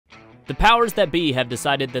The powers that be have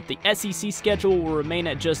decided that the SEC schedule will remain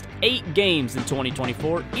at just 8 games in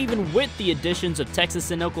 2024, even with the additions of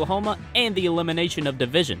Texas and Oklahoma and the elimination of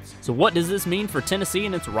divisions. So what does this mean for Tennessee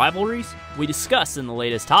and its rivalries? We discuss in the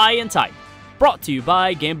latest High and Tight, brought to you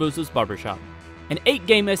by Gamboozle's Barbershop. An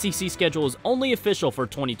 8-game SEC schedule is only official for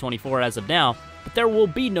 2024 as of now, but there will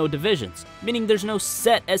be no divisions, meaning there's no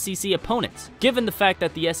set SEC opponents. Given the fact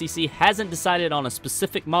that the SEC hasn't decided on a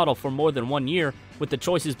specific model for more than 1 year, with the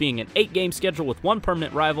choices being an 8-game schedule with 1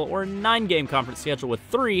 permanent rival or a 9-game conference schedule with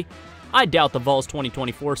 3, I doubt the Vols'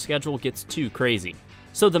 2024 schedule gets too crazy.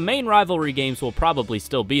 So the main rivalry games will probably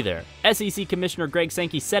still be there. SEC Commissioner Greg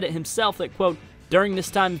Sankey said it himself that, quote, "During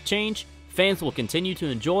this time of change, fans will continue to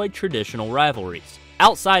enjoy traditional rivalries."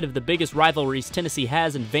 Outside of the biggest rivalries Tennessee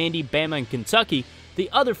has in Vandy, Bama, and Kentucky, the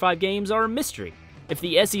other 5 games are a mystery. If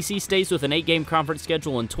the SEC stays with an 8-game conference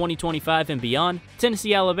schedule in 2025 and beyond,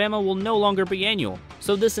 Tennessee-Alabama will no longer be annual,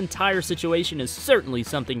 so this entire situation is certainly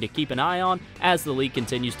something to keep an eye on as the league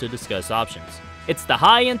continues to discuss options. It's the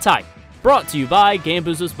High and Tight, brought to you by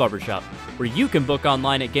Gamboozle's Barbershop, where you can book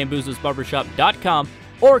online at gamboozlesbarbershop.com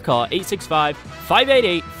or call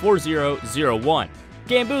 865-588-4001.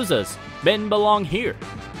 Gamboozles, men belong here.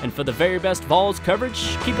 And for the very best Vols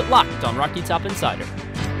coverage, keep it locked on Rocky Top Insider.